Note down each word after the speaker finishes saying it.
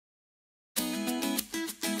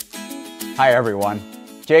Hi everyone,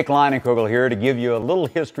 Jake Leinenkugel here to give you a little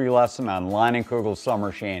history lesson on Leinenkugels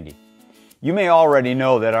Summer Shandy. You may already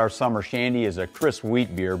know that our Summer Shandy is a crisp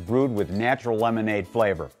wheat beer brewed with natural lemonade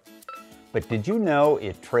flavor. But did you know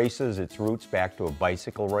it traces its roots back to a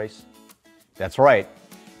bicycle race? That's right.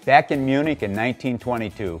 Back in Munich in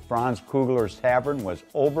 1922, Franz Kugler's tavern was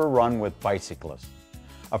overrun with bicyclists.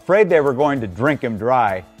 Afraid they were going to drink him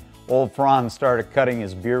dry, old Franz started cutting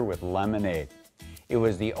his beer with lemonade. It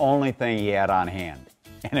was the only thing he had on hand,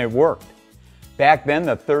 and it worked. Back then,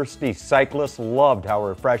 the thirsty cyclists loved how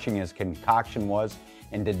refreshing his concoction was,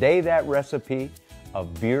 and today that recipe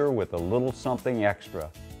of beer with a little something extra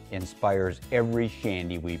inspires every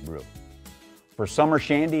shandy we brew. For Summer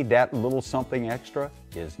Shandy, that little something extra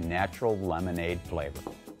is natural lemonade flavor.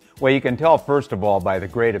 Well, you can tell first of all by the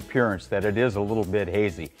great appearance that it is a little bit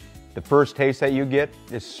hazy. The first taste that you get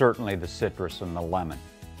is certainly the citrus and the lemon.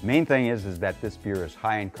 Main thing is that this beer is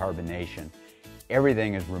high in carbonation.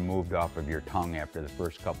 Everything is removed off of your tongue after the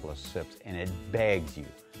first couple of sips, and it begs you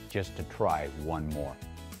just to try one more.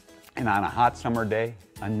 And on a hot summer day,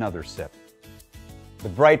 another sip. The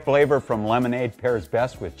bright flavor from lemonade pairs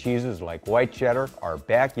best with cheeses like white cheddar or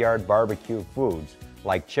backyard barbecue foods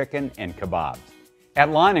like chicken and kebabs. At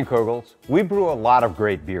Leinenkugels, we brew a lot of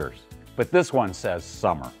great beers, but this one says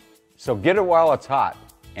summer. So get it while it's hot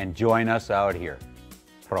and join us out here.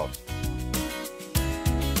 Prost.